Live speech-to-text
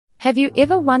Have you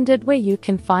ever wondered where you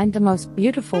can find the most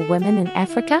beautiful women in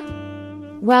Africa?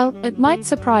 Well, it might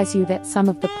surprise you that some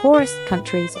of the poorest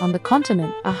countries on the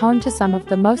continent are home to some of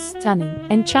the most stunning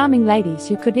and charming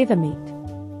ladies you could ever meet.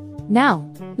 Now,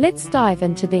 let's dive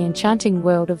into the enchanting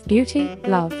world of beauty,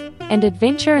 love, and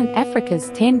adventure in Africa's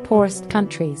 10 poorest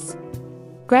countries.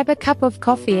 Grab a cup of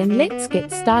coffee and let's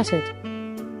get started.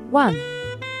 1.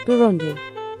 Burundi.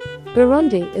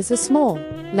 Burundi is a small,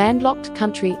 landlocked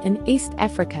country in East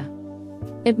Africa.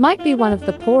 It might be one of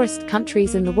the poorest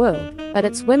countries in the world, but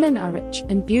its women are rich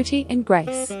in beauty and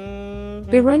grace.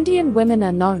 Burundian women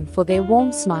are known for their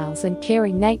warm smiles and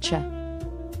caring nature.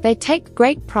 They take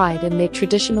great pride in their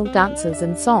traditional dances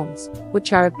and songs,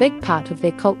 which are a big part of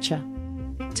their culture.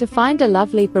 To find a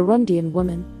lovely Burundian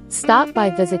woman, start by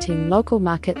visiting local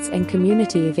markets and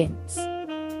community events.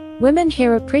 Women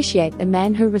here appreciate a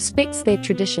man who respects their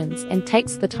traditions and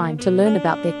takes the time to learn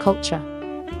about their culture.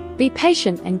 Be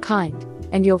patient and kind,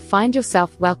 and you'll find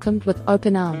yourself welcomed with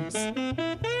open arms.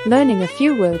 Learning a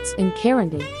few words in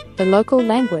Kirundi, the local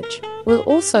language, will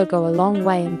also go a long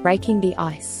way in breaking the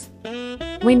ice.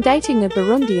 When dating a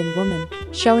Burundian woman,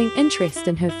 showing interest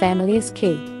in her family is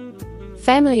key.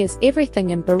 Family is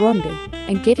everything in Burundi,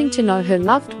 and getting to know her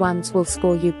loved ones will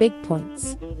score you big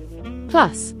points.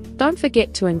 Plus, don't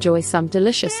forget to enjoy some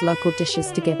delicious local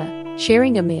dishes together.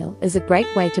 Sharing a meal is a great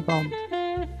way to bond.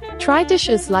 Try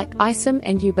dishes like isam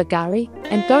and ubagari,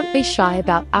 and don't be shy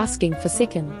about asking for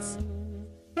seconds.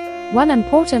 One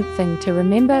important thing to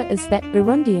remember is that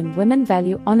Burundian women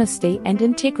value honesty and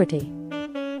integrity.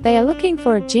 They are looking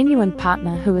for a genuine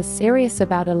partner who is serious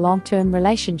about a long-term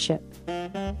relationship.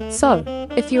 So,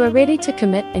 if you are ready to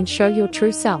commit and show your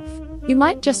true self, you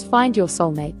might just find your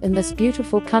soulmate in this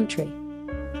beautiful country.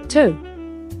 2.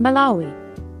 Malawi.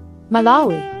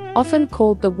 Malawi, often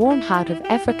called the warm heart of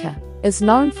Africa, is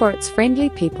known for its friendly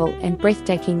people and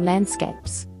breathtaking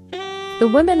landscapes.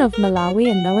 The women of Malawi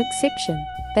are no exception.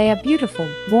 They are beautiful,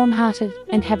 warm-hearted,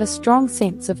 and have a strong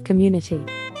sense of community.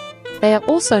 They are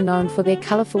also known for their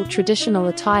colorful traditional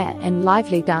attire and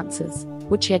lively dances,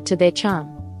 which add to their charm.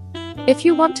 If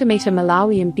you want to meet a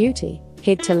Malawian beauty,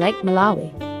 head to Lake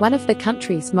Malawi, one of the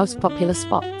country's most popular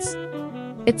spots.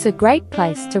 It's a great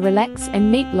place to relax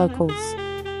and meet locals.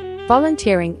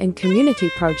 Volunteering in community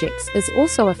projects is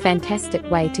also a fantastic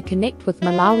way to connect with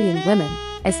Malawian women,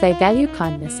 as they value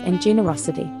kindness and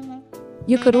generosity.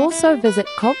 You could also visit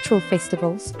cultural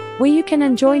festivals, where you can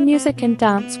enjoy music and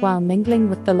dance while mingling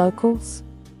with the locals.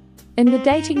 In the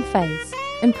dating phase,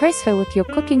 impress her with your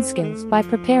cooking skills by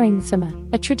preparing sima,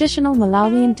 a traditional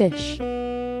Malawian dish.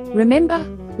 Remember,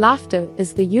 laughter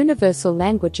is the universal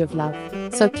language of love,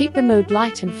 so keep the mood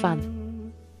light and fun.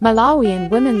 Malawian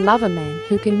women love a man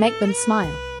who can make them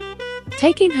smile.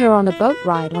 Taking her on a boat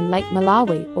ride on Lake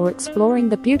Malawi or exploring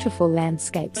the beautiful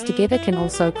landscapes together can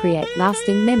also create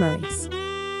lasting memories.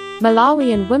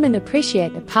 Malawian women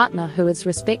appreciate a partner who is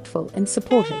respectful and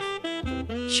supportive.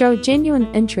 Show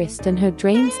genuine interest in her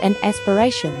dreams and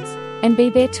aspirations, and be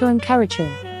there to encourage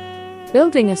her.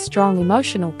 Building a strong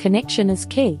emotional connection is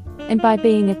key, and by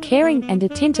being a caring and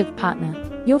attentive partner,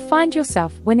 you'll find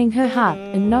yourself winning her heart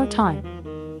in no time.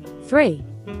 3.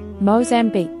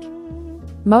 Mozambique.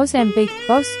 Mozambique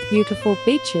boasts beautiful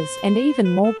beaches and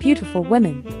even more beautiful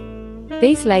women.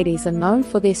 These ladies are known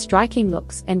for their striking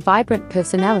looks and vibrant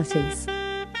personalities.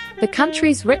 The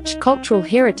country's rich cultural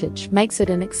heritage makes it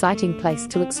an exciting place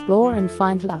to explore and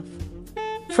find love.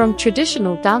 From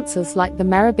traditional dances like the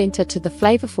marabenta to the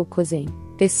flavorful cuisine,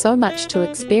 there's so much to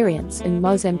experience in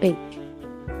Mozambique.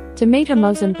 To meet a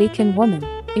Mozambican woman,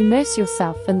 immerse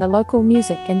yourself in the local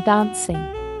music and dance scene.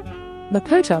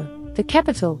 Maputo, the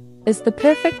capital, is the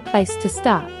perfect place to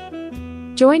start.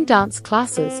 Join dance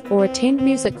classes or attend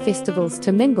music festivals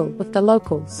to mingle with the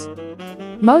locals.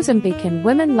 Mozambican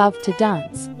women love to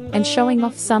dance, and showing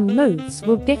off some moves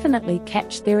will definitely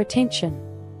catch their attention.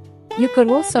 You could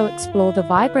also explore the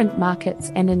vibrant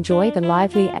markets and enjoy the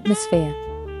lively atmosphere.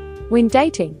 When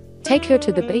dating, take her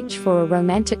to the beach for a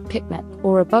romantic picnic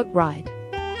or a boat ride.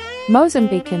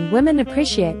 Mozambican women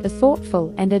appreciate a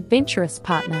thoughtful and adventurous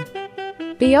partner.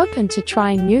 Be open to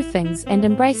trying new things and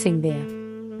embracing their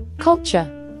culture.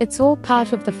 It's all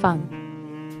part of the fun.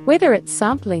 Whether it's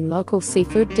sampling local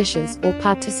seafood dishes or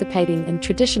participating in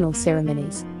traditional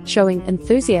ceremonies, showing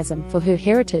enthusiasm for her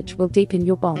heritage will deepen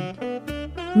your bond.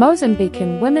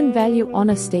 Mozambican women value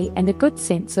honesty and a good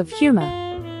sense of humor.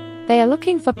 They are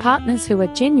looking for partners who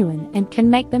are genuine and can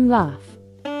make them laugh.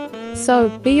 So,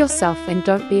 be yourself and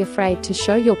don't be afraid to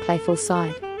show your playful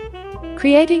side.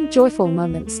 Creating joyful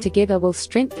moments together will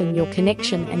strengthen your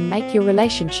connection and make your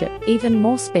relationship even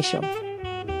more special.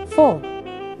 4.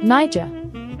 Niger.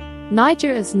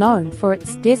 Niger is known for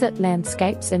its desert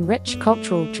landscapes and rich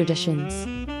cultural traditions.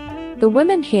 The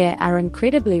women here are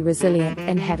incredibly resilient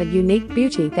and have a unique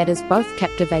beauty that is both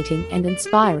captivating and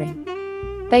inspiring.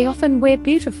 They often wear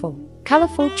beautiful,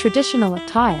 colorful traditional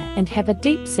attire and have a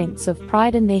deep sense of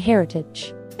pride in their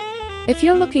heritage. If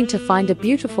you're looking to find a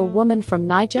beautiful woman from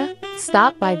Niger,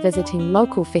 start by visiting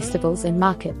local festivals and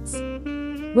markets.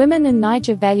 Women in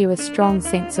Niger value a strong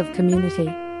sense of community,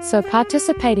 so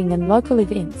participating in local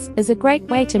events is a great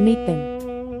way to meet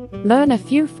them. Learn a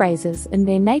few phrases in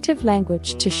their native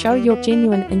language to show your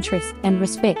genuine interest and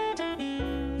respect.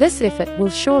 This effort will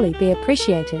surely be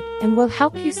appreciated and will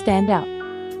help you stand out.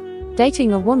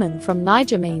 Dating a woman from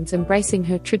Niger means embracing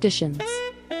her traditions.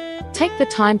 Take the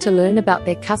time to learn about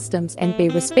their customs and be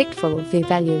respectful of their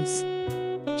values.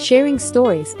 Sharing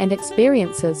stories and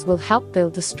experiences will help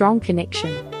build a strong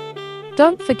connection.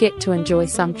 Don't forget to enjoy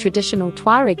some traditional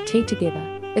Tuareg tea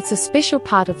together. It's a special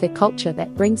part of their culture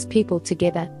that brings people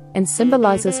together and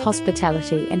symbolizes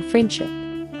hospitality and friendship.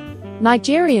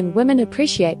 Nigerian women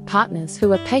appreciate partners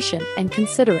who are patient and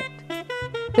considerate.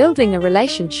 Building a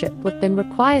relationship with them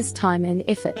requires time and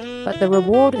effort, but the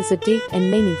reward is a deep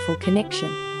and meaningful connection.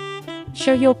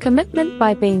 Show your commitment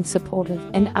by being supportive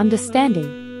and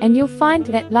understanding, and you'll find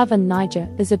that love in Niger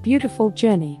is a beautiful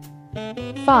journey.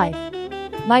 5.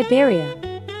 Liberia.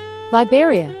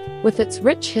 Liberia, with its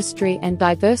rich history and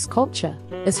diverse culture,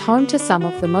 is home to some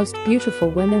of the most beautiful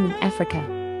women in Africa.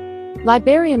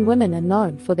 Liberian women are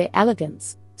known for their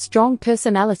elegance, strong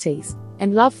personalities,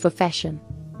 and love for fashion.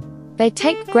 They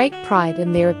take great pride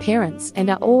in their appearance and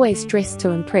are always dressed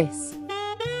to impress.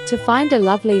 To find a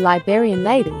lovely Liberian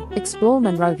lady, explore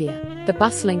Monrovia, the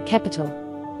bustling capital.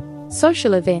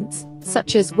 Social events,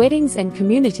 such as weddings and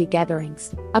community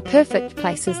gatherings, are perfect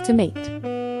places to meet.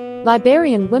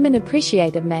 Liberian women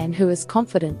appreciate a man who is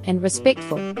confident and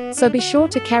respectful, so be sure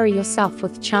to carry yourself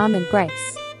with charm and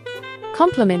grace.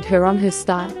 Compliment her on her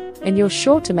style, and you're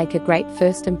sure to make a great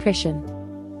first impression.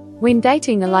 When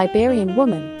dating a Liberian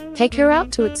woman, take her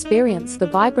out to experience the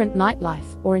vibrant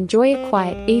nightlife or enjoy a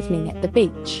quiet evening at the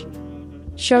beach.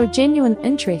 Show genuine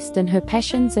interest in her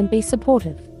passions and be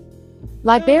supportive.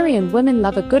 Liberian women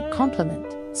love a good compliment,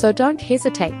 so don't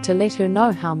hesitate to let her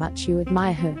know how much you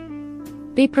admire her.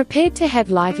 Be prepared to have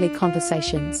lively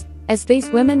conversations, as these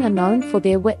women are known for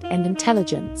their wit and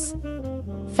intelligence.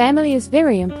 Family is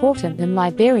very important in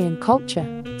Liberian culture,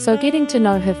 so getting to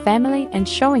know her family and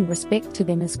showing respect to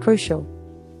them is crucial.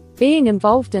 Being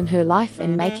involved in her life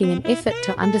and making an effort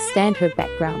to understand her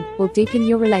background will deepen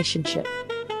your relationship.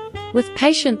 With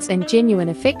patience and genuine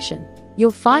affection,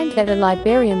 you'll find that a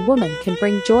Liberian woman can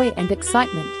bring joy and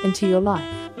excitement into your life.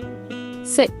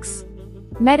 6.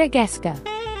 Madagascar.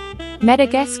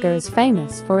 Madagascar is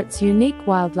famous for its unique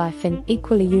wildlife and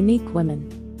equally unique women.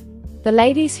 The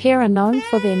ladies here are known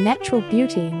for their natural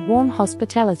beauty and warm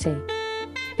hospitality.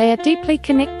 They are deeply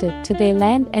connected to their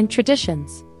land and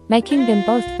traditions, making them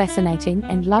both fascinating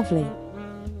and lovely.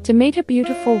 To meet a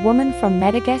beautiful woman from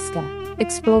Madagascar,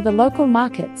 explore the local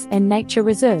markets and nature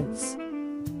reserves.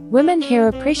 Women here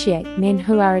appreciate men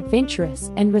who are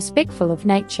adventurous and respectful of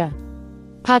nature.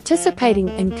 Participating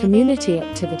in community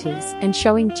activities and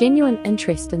showing genuine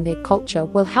interest in their culture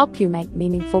will help you make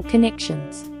meaningful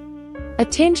connections.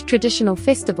 Attend traditional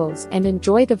festivals and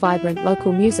enjoy the vibrant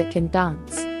local music and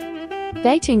dance.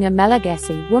 Dating a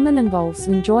Malagasy woman involves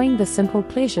enjoying the simple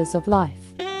pleasures of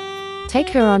life. Take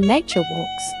her on nature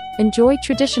walks, enjoy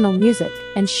traditional music,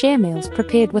 and share meals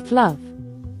prepared with love.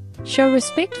 Show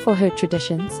respect for her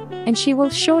traditions, and she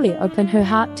will surely open her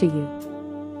heart to you.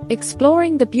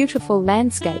 Exploring the beautiful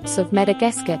landscapes of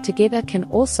Madagascar together can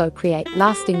also create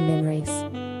lasting memories.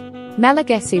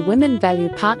 Malagasy women value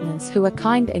partners who are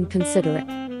kind and considerate.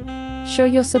 Show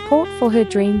your support for her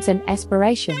dreams and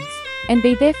aspirations, and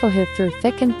be there for her through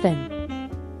thick and thin.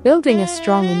 Building a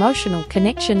strong emotional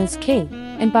connection is key,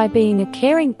 and by being a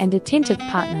caring and attentive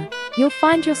partner, you'll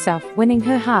find yourself winning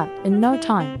her heart in no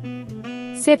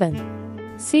time.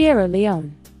 7. Sierra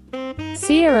Leone.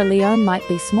 Sierra Leone might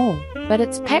be small, but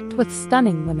it's packed with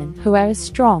stunning women who are as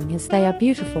strong as they are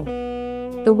beautiful.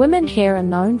 The women here are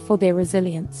known for their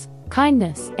resilience,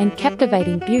 kindness, and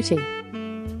captivating beauty.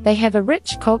 They have a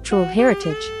rich cultural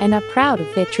heritage and are proud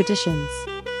of their traditions.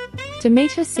 To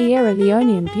meet a Sierra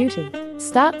Leonean beauty,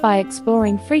 start by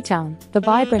exploring Freetown, the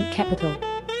vibrant capital.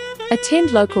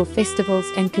 Attend local festivals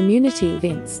and community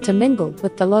events to mingle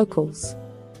with the locals.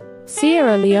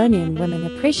 Sierra Leonean women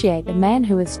appreciate a man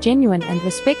who is genuine and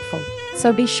respectful,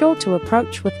 so be sure to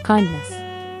approach with kindness.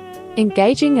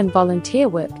 Engaging in volunteer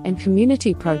work and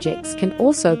community projects can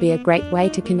also be a great way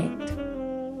to connect.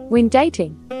 When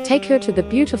dating, take her to the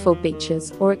beautiful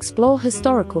beaches or explore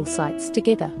historical sites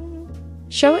together.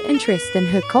 Show interest in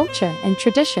her culture and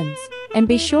traditions, and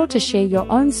be sure to share your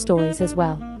own stories as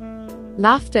well.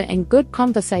 Laughter and good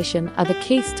conversation are the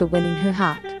keys to winning her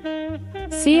heart.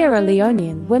 Sierra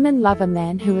Leonean women love a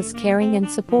man who is caring and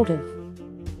supportive.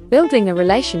 Building a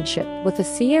relationship with a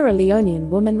Sierra Leonean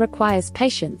woman requires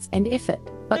patience and effort,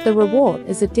 but the reward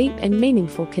is a deep and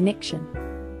meaningful connection.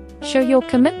 Show your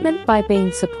commitment by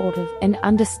being supportive and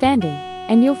understanding,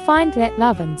 and you'll find that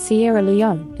love in Sierra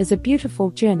Leone is a beautiful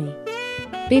journey.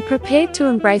 Be prepared to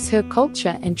embrace her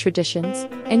culture and traditions,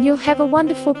 and you'll have a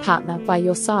wonderful partner by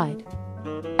your side.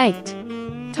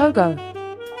 8. Togo.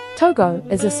 Togo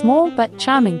is a small but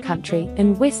charming country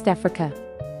in West Africa.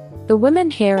 The women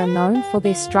here are known for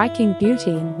their striking beauty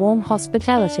and warm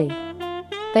hospitality.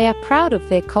 They are proud of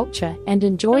their culture and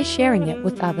enjoy sharing it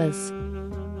with others.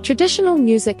 Traditional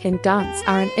music and dance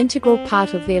are an integral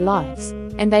part of their lives,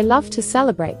 and they love to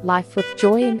celebrate life with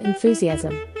joy and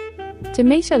enthusiasm. To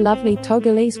meet a lovely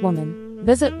Togolese woman,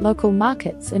 visit local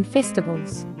markets and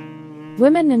festivals.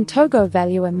 Women in Togo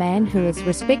value a man who is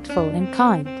respectful and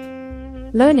kind.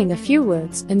 Learning a few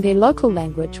words in their local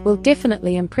language will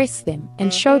definitely impress them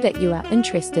and show that you are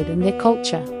interested in their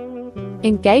culture.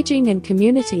 Engaging in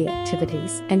community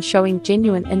activities and showing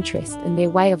genuine interest in their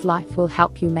way of life will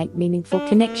help you make meaningful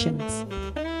connections.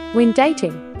 When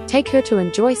dating, take her to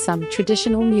enjoy some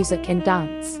traditional music and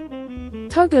dance.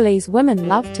 Togolese women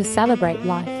love to celebrate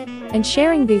life, and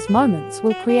sharing these moments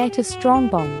will create a strong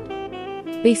bond.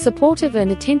 Be supportive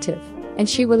and attentive, and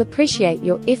she will appreciate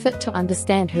your effort to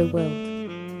understand her world.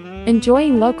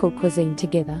 Enjoying local cuisine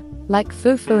together, like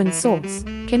fufu and sauce,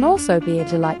 can also be a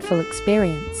delightful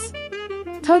experience.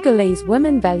 Togolese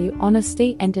women value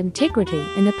honesty and integrity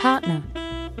in a partner.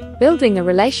 Building a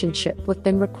relationship with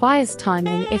them requires time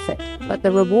and effort, but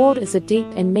the reward is a deep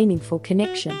and meaningful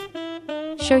connection.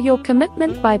 Show your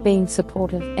commitment by being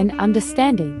supportive and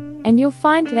understanding, and you'll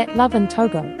find that love in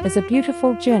Togo is a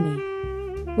beautiful journey.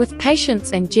 With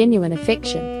patience and genuine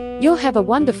affection, you'll have a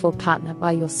wonderful partner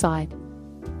by your side.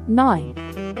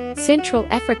 9. Central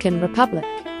African Republic.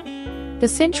 The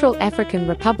Central African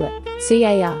Republic,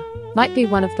 CAR, might be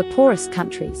one of the poorest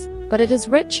countries, but it is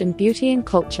rich in beauty and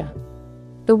culture.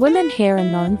 The women here are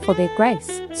known for their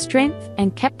grace, strength,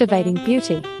 and captivating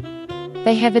beauty.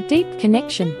 They have a deep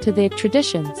connection to their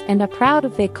traditions and are proud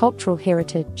of their cultural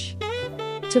heritage.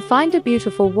 To find a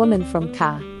beautiful woman from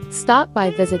CAR, start by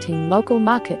visiting local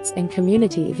markets and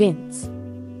community events.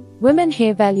 Women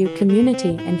here value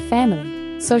community and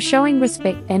family, so showing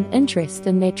respect and interest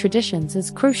in their traditions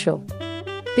is crucial.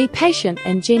 Be patient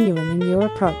and genuine in your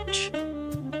approach.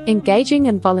 Engaging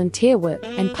in volunteer work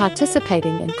and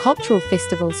participating in cultural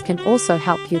festivals can also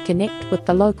help you connect with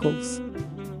the locals.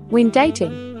 When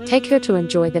dating, take her to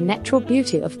enjoy the natural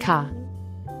beauty of CAR.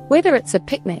 Whether it's a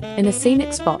picnic in a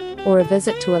scenic spot or a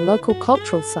visit to a local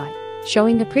cultural site,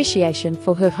 showing appreciation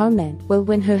for her homeland will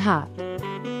win her heart.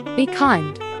 Be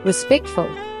kind, respectful,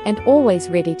 and always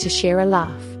ready to share a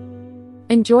laugh.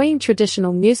 Enjoying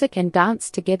traditional music and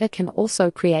dance together can also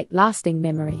create lasting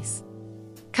memories.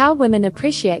 CAR women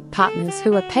appreciate partners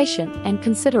who are patient and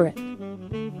considerate.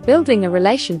 Building a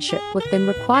relationship with them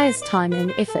requires time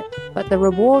and effort, but the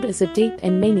reward is a deep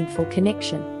and meaningful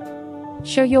connection.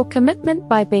 Show your commitment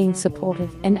by being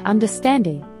supportive and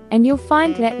understanding, and you'll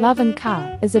find that love in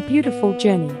CAR is a beautiful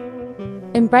journey.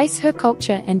 Embrace her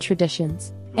culture and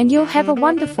traditions, and you'll have a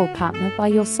wonderful partner by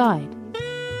your side.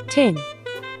 10.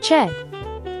 Chad.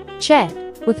 Chad,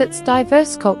 with its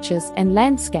diverse cultures and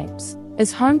landscapes,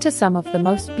 is home to some of the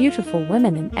most beautiful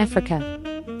women in Africa.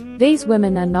 These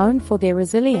women are known for their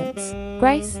resilience,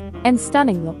 grace, and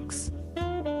stunning looks.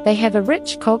 They have a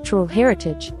rich cultural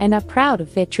heritage and are proud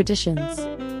of their traditions.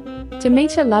 To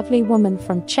meet a lovely woman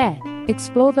from Chad,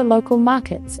 explore the local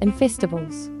markets and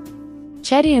festivals.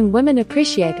 Chadian women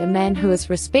appreciate a man who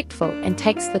is respectful and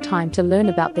takes the time to learn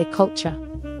about their culture.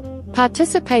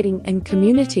 Participating in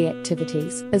community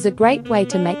activities is a great way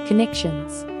to make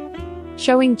connections.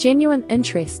 Showing genuine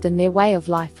interest in their way of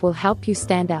life will help you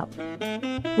stand out.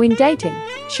 When dating,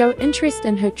 show interest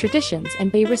in her traditions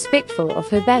and be respectful of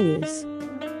her values.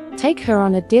 Take her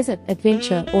on a desert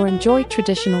adventure or enjoy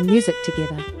traditional music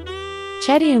together.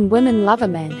 Chadian women love a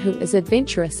man who is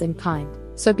adventurous and kind,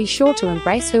 so be sure to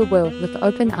embrace her world with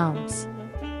open arms.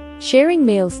 Sharing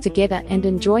meals together and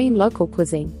enjoying local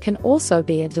cuisine can also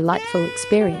be a delightful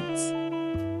experience.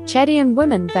 Chadian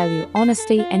women value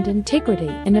honesty and integrity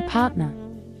in a partner.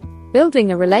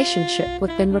 Building a relationship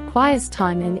with them requires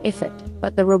time and effort,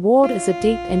 but the reward is a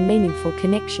deep and meaningful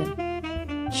connection.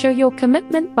 Show your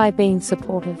commitment by being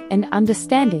supportive and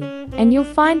understanding, and you'll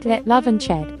find that love in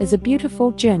Chad is a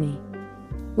beautiful journey.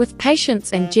 With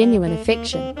patience and genuine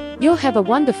affection, you'll have a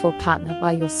wonderful partner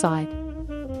by your side.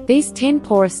 These 10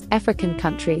 poorest African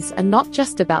countries are not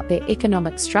just about their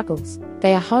economic struggles,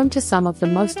 they are home to some of the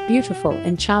most beautiful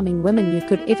and charming women you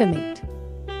could ever meet.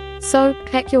 So,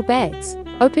 pack your bags,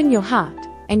 open your heart,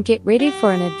 and get ready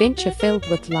for an adventure filled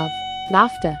with love,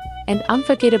 laughter, and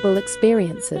unforgettable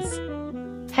experiences.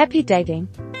 Happy dating!